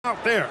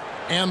out there.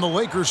 And the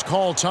Lakers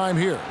call time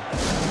here.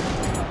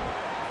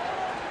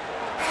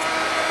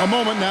 A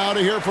moment now to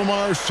hear from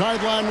our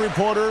sideline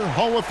reporter,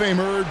 Hall of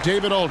Famer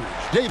David Aldridge.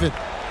 David.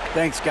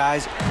 Thanks,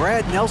 guys.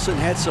 Brad Nelson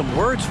had some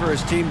words for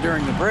his team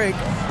during the break.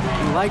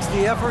 He likes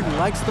the effort, he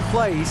likes the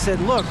play. He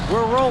said, look,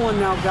 we're rolling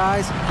now,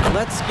 guys.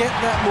 Let's get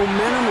that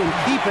momentum and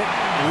keep it,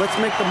 and let's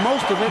make the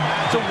most of it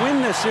to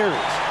win this series.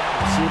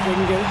 See if they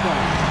can get it done.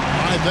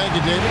 All right, thank you,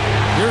 David.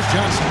 Here's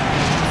Johnson.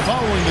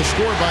 Following the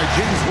score by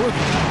James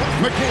Worthy.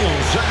 McHale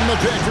setting the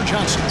pick for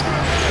Johnson.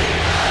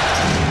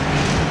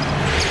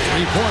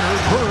 Three-pointer,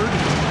 Bird.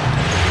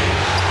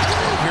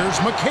 Here's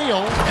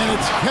McHale, and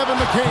it's Kevin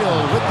McHale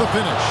with the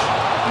finish.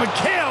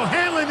 McHale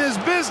handling his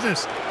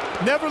business.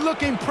 Never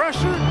looking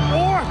pressured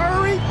or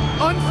hurried,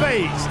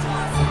 unfazed.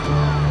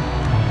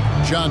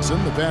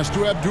 Johnson, the pass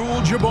to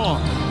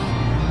Abdul-Jabbar.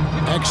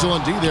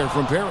 Excellent D there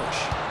from Parrish.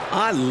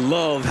 I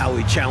love how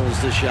he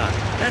challenged the shot.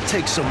 That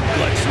takes some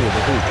guts near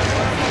the hoop.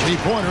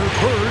 Three-pointer,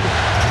 Bird.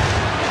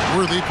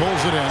 Worthy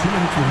pulls it in.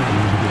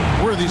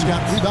 Worthy's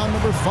got rebound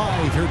number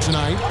 5 here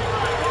tonight.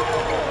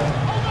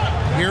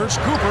 Here's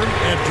Cooper,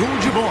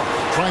 Abdul-Jabbar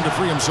trying to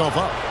free himself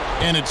up.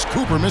 And it's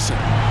Cooper missing.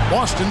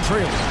 Boston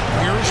trailing.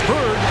 Here's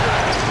Bird.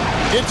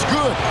 It's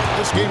good.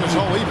 This game is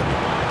all even.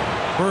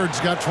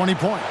 Bird's got 20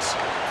 points.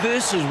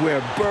 This is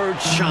where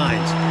Bird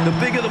shines. The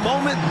bigger the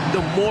moment,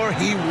 the more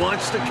he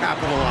wants to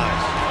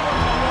capitalize.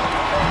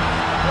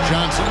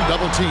 Johnson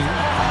double team.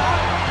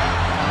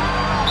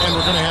 And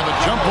we're going to have a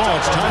jump ball.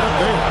 It's tied up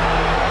there.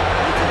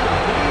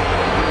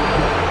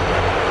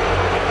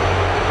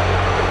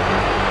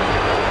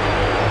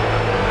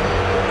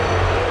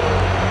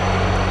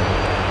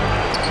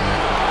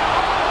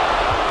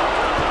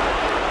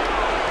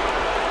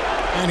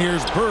 And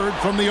here's Bird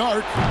from the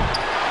arc.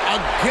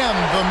 Again,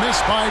 the miss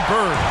by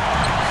Bird.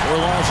 For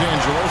Los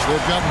Angeles,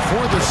 they've gotten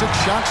 4 of the 6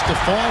 shots to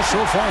fall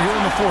so far here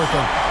in the fourth.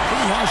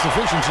 Pretty nice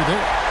efficiency there.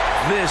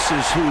 This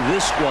is who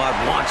this squad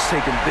wants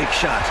taking big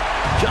shots.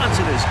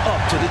 Johnson is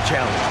up to the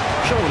challenge,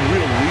 showing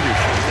real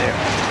leadership there.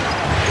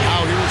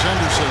 Now here's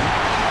Henderson.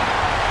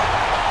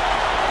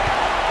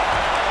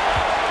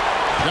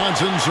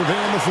 Johnson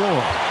surveying the floor.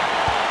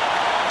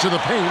 To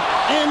the paint,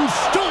 and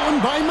stolen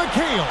by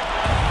McHale.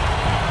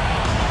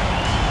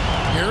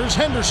 Here's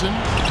Henderson,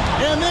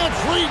 and that's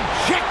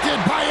rejected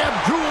by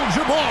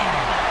Abdul-Jabbar.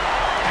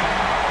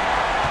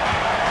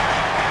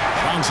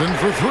 Johnson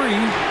for 3.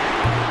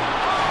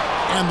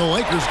 And the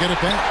Lakers get it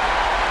back.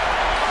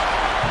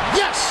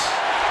 Yes!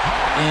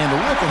 And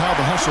look at how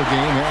the hustle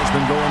game has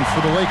been going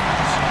for the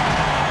Lakers.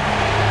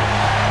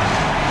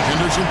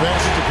 Henderson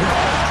passes to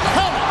Cooper.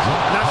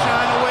 Not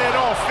shying away at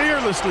all,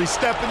 fearlessly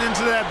stepping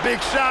into that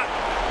big shot.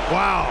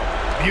 Wow,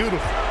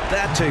 beautiful.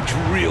 That takes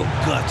real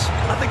guts.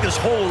 I think this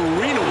whole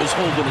arena was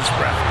holding its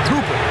breath.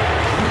 Cooper.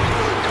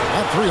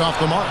 That 3 off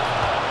the mark.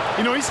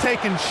 You know, he's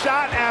taking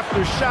shot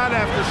after shot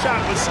after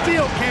shot, but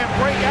still can't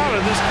break out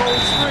of this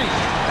cold streak.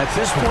 At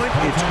this point,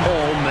 it's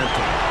all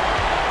mental.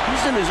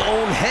 He's in his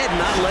own head,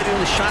 not letting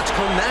the shots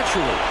come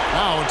naturally.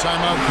 Now a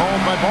timeout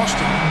called by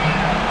Boston.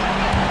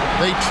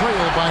 They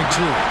trail by 2.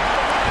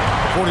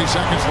 40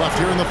 seconds left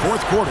here in the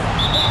fourth quarter.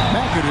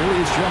 McAdoo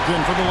is checked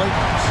in for the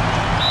Lakers.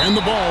 And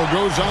the ball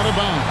goes out of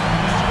bounds.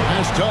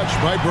 Nice touch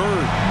by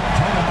Bird.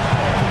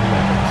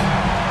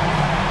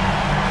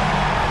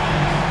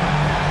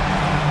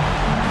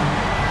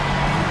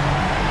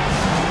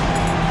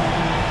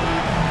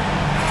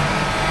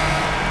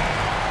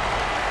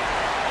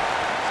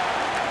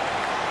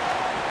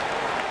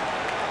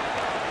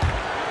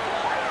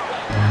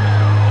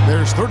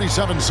 There's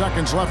 37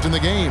 seconds left in the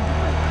game.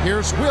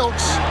 Here's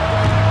Wilkes.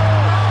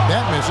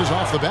 That misses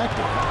off the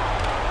backboard.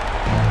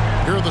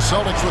 Here are the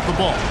Celtics with the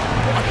ball.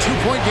 A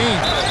 2-point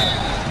game.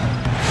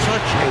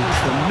 Such a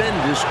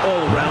tremendous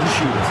all-around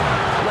shooter.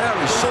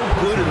 Larry's so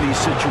good in these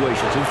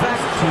situations. In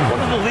fact, one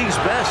of the league's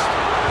best.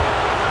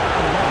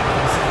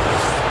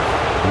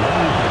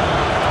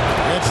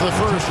 That's the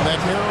first, and that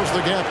narrows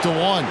the gap to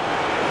 1.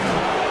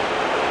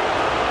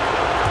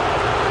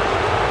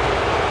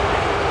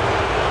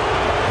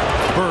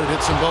 Bird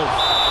hits them both.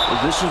 Well,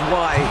 this is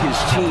why his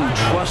team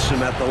trusts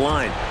him at the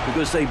line,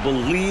 because they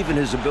believe in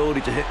his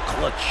ability to hit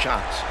clutch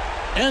shots.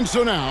 And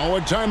so now,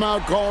 a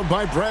timeout called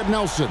by Brad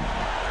Nelson.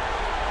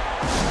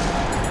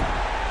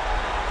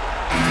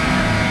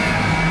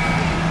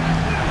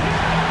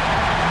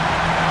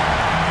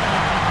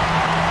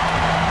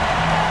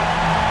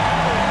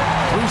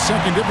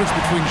 Second difference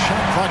between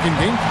shot clock and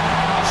game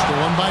clock.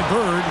 Stolen by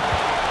Bird.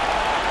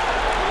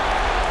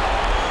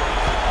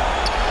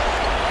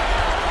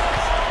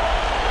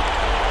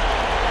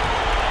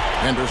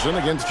 Henderson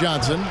against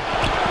Johnson.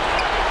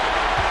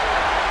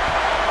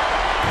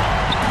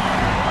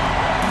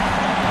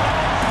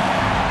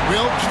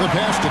 Wilkes the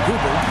pass to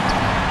Cooper.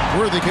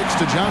 Worthy kicks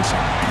to Johnson.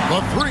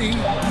 The 3.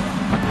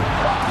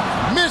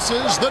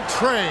 Misses the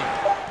tray.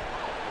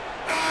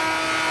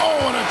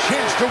 And a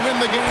chance to win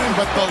the game,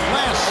 but the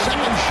last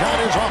second shot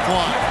is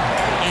offline.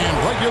 And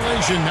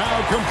regulation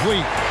now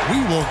complete. We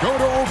will go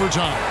to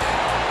overtime.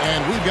 And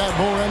we've got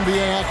more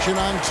NBA action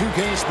on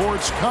 2K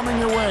Sports coming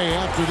your way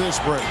after this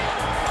break.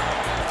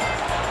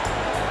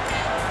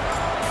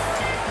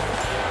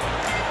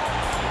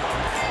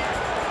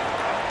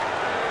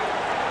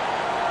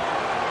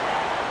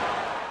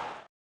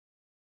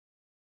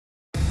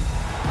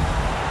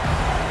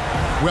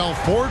 Well,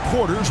 4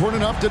 quarters weren't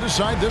enough to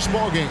decide this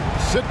ballgame.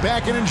 Sit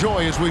back and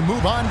enjoy as we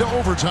move on to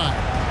overtime.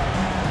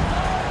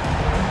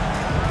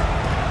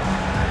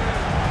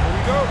 Here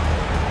we go.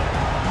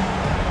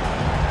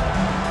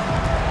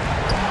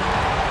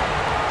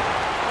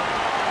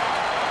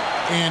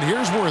 And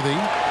here's Worthy.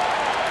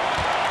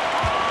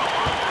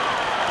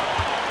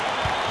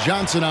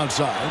 Johnson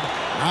outside.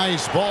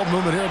 Nice ball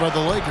movement here by the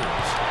Lakers.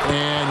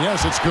 And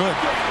yes, it's good.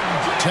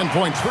 10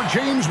 points for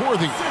James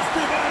Worthy.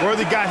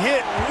 Worthy got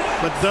hit,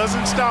 but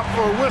doesn't stop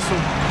for a whistle.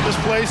 Just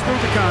plays through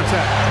the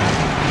contact.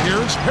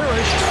 Here's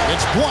Parrish.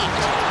 It's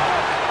blocked.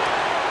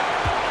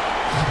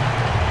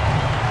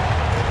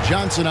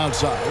 Johnson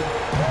outside.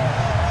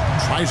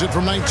 Tries it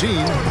from 19.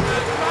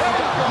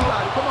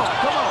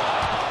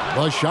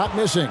 The shot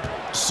missing.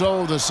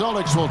 So the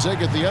Celtics will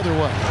take it the other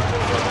way.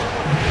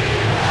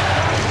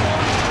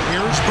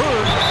 Here's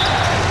Bird.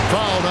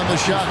 Fouled on the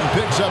shot and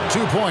picks up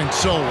 2 points.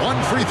 So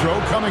 1 free throw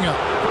coming up.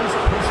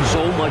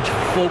 So much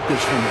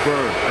focus from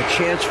Bird. A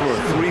chance for a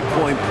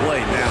 3-point play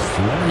now.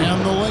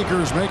 And the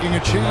Lakers making a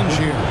change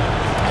here.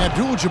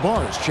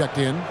 Abdul-Jabbar is checked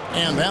in.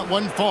 And that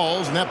one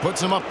falls, and that puts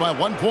him up by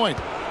 1 point.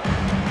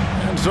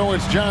 And so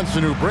it's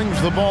Johnson who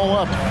brings the ball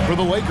up for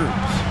the Lakers.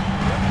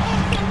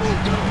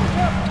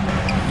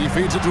 He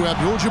feeds it to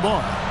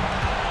Abdul-Jabbar.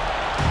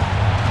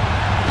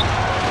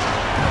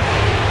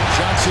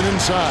 Johnson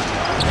inside.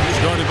 He's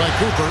guarded by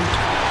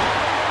Cooper.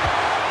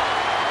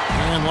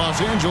 And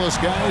Los Angeles,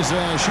 guys,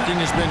 shooting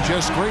has been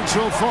just great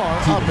so far,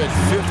 up at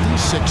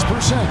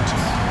 56%.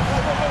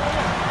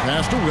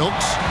 Pass to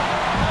Wilkes.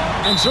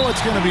 And so it's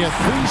going to be a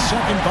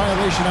 3-second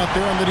violation out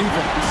there on the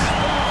defense.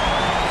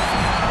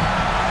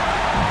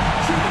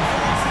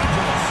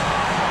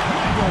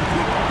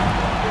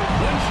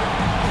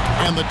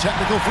 And the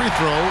technical free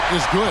throw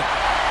is good.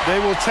 They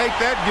will take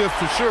that gift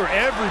for sure.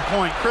 Every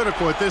point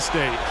critical at this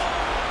stage.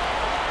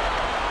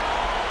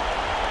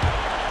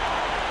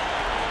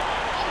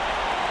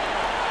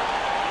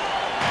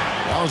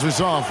 Well, as we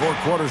saw, 4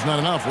 quarters not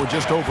enough. We're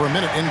just over a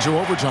minute into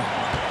overtime.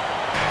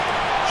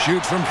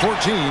 Shoots from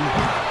 14.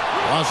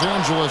 Los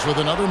Angeles with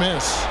another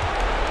miss.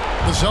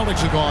 The Celtics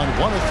have gone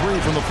 1 of 3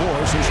 from the floor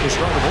since the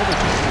start of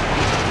overtime.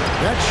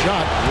 That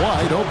shot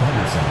wide open.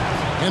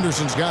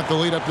 Henderson's got the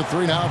lead up to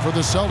 3 now for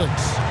the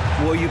Celtics.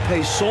 Well, you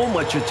pay so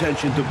much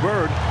attention to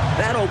Bird,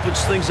 that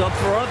opens things up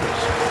for others.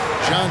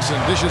 Johnson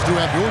dishes to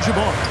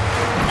Abdul-Jabbar.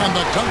 And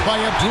the dunk by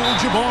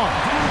Abdul-Jabbar.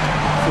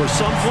 For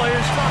some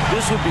players,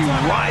 this would be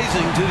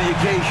rising to the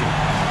occasion.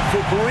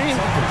 For Kareem,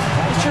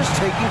 it's just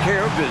taking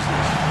care of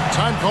business.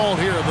 Time called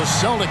here. The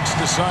Celtics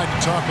decide to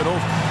talk it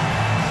over.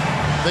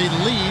 They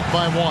lead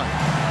by 1.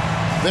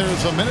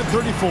 There's a minute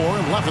 34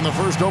 left in the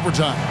first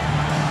overtime.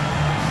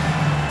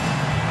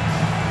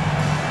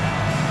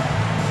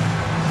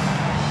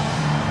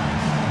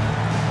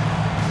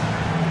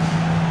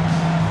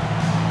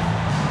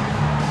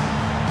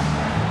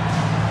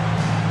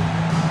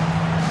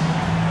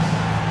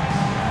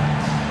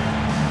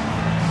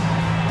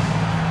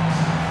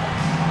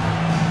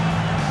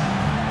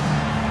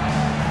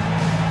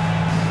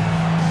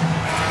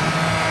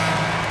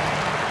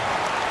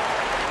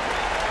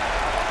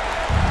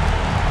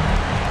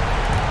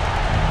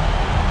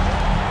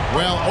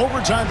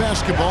 Overtime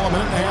basketball, a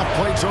minute and a half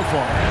played so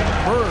far.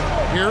 Bird,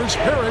 here's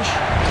Parrish.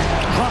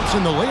 Drops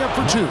in the layup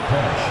for 2.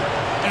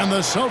 And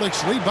the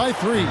Celtics lead by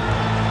 3.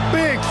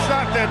 Big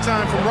shot that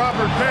time from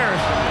Robert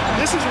Parrish.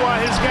 This is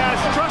why his guys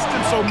trust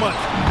him so much.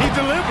 He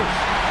delivers.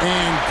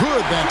 And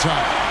good that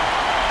time.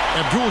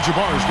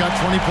 Abdul-Jabbar's got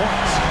 20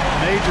 points.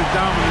 Major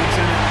dominance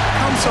in it.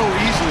 Comes so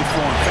easily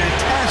for him.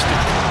 Fantastic.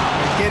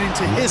 Getting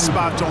to his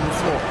spots on the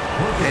floor.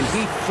 And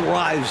he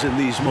thrives in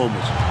these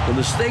moments. When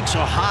the stakes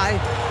are high,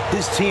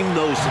 his team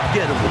knows to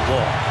get him the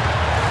ball.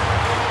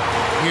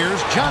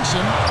 Here's Johnson.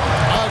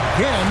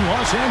 Again,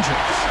 Los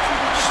Angeles.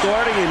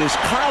 Starting in his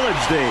college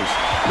days,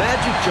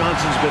 Magic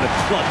Johnson's been a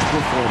clutch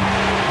performer.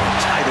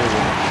 Title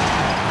winner.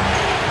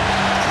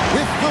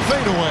 With the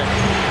fadeaway.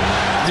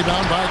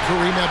 Rebound by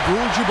Kareem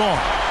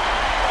Abdul-Jabbar.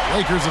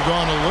 Lakers have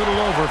gone a little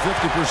over 50%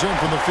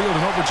 from the field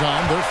in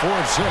overtime. They're 4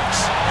 of 6.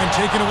 And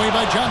taken away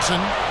by Johnson.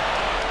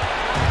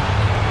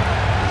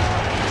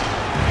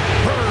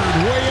 Bird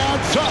way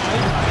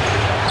outside.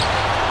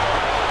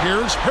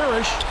 Here's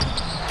Parrish.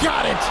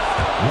 Got it.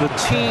 The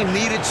team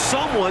needed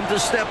someone to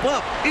step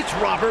up. It's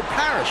Robert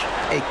Parrish,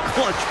 a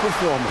clutch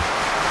performer.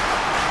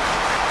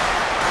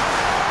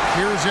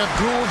 Here's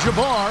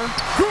Abdul-Jabbar.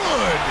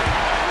 Good.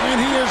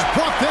 And he has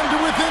brought them to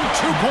within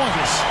 2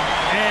 points.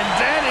 And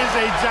that is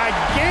a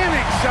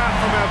gigantic shot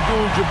from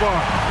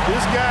Abdul-Jabbar.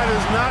 This guy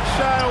does not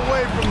shy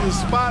away from the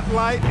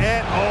spotlight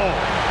at all.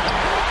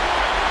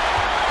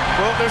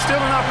 Well, there's still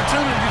an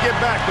opportunity to get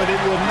back, but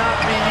it will not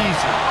be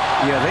easy.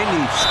 Yeah, they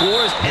need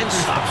scores and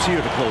stops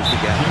here to close the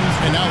gap.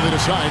 And now they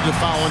decide to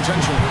foul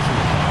intentionally.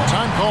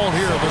 Time called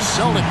here. The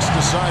Celtics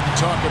decide to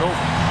talk it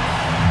over.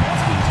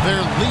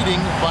 They're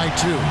leading by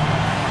 2.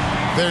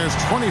 There's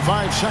 25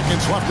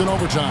 seconds left in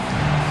overtime.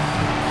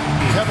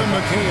 Kevin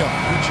McHale,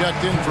 who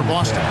checked in for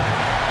Boston.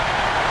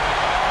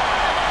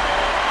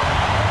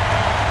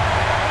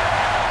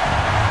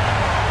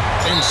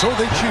 And so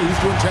they choose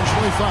to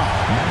intentionally foul.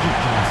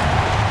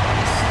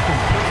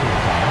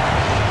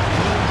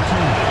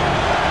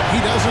 He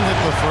doesn't hit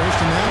the first,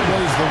 and that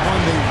was the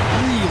one they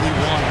really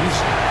want.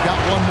 He's got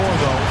one more,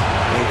 though.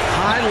 A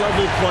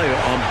high-level player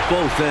on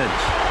both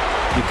ends.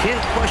 You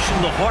can't question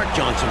the heart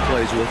Johnson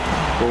plays with,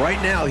 but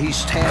right now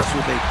he's tasked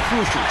with a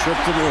crucial trip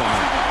to the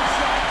line.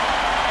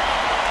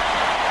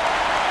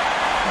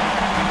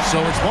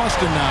 So it's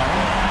Boston now.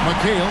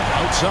 McHale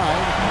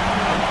outside.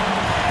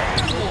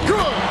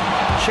 Good!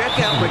 Check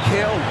out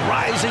McHale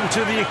rising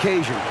to the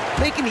occasion,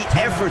 making the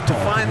effort to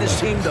find this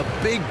team the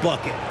big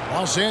bucket.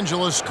 Los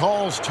Angeles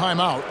calls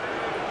timeout.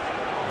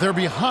 They're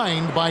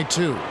behind by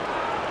 2.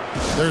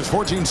 There's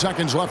 14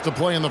 seconds left to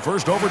play in the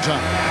first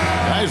overtime.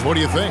 Guys, what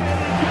do you think?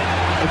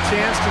 A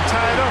chance to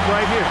tie it up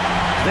right here.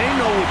 They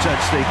know what's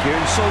at stake here,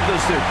 and so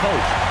does their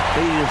coach.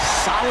 They need a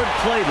solid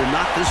play to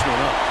knock this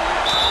one up.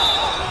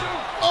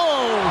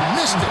 Oh,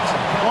 missed it.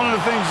 One of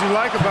the things you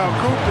like about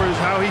Cooper is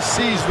how he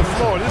sees the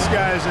floor. This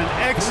guy is an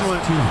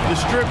excellent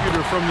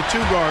distributor from the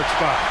 2-guard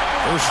spot.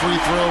 First free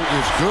throw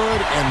is good,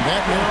 and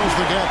that narrows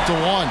the gap to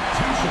 1.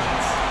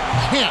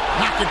 Can't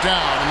knock it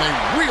down, and they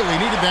really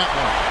needed that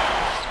one.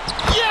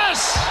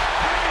 Yes!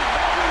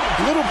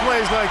 Little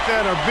plays like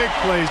that are big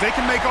plays. They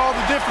can make all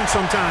the difference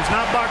sometimes.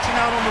 Not boxing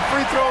out on the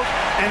free throw,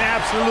 an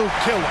absolute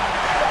killer.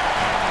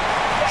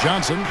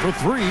 Johnson for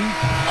 3.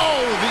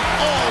 Oh, the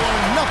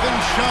all-or-nothing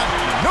shot.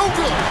 No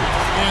good.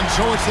 And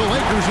so it's the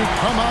Lakers who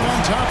come out on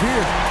top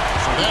here.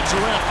 So that's a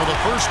wrap for the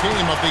first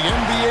game of the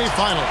NBA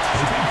Finals.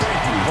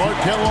 For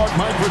Kellogg,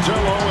 Mike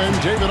Fratello, and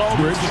David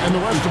Aldridge, and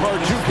the rest of our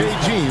 2K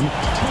team,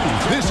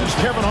 this is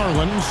Kevin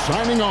Harlan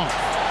signing off.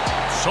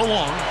 So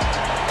long.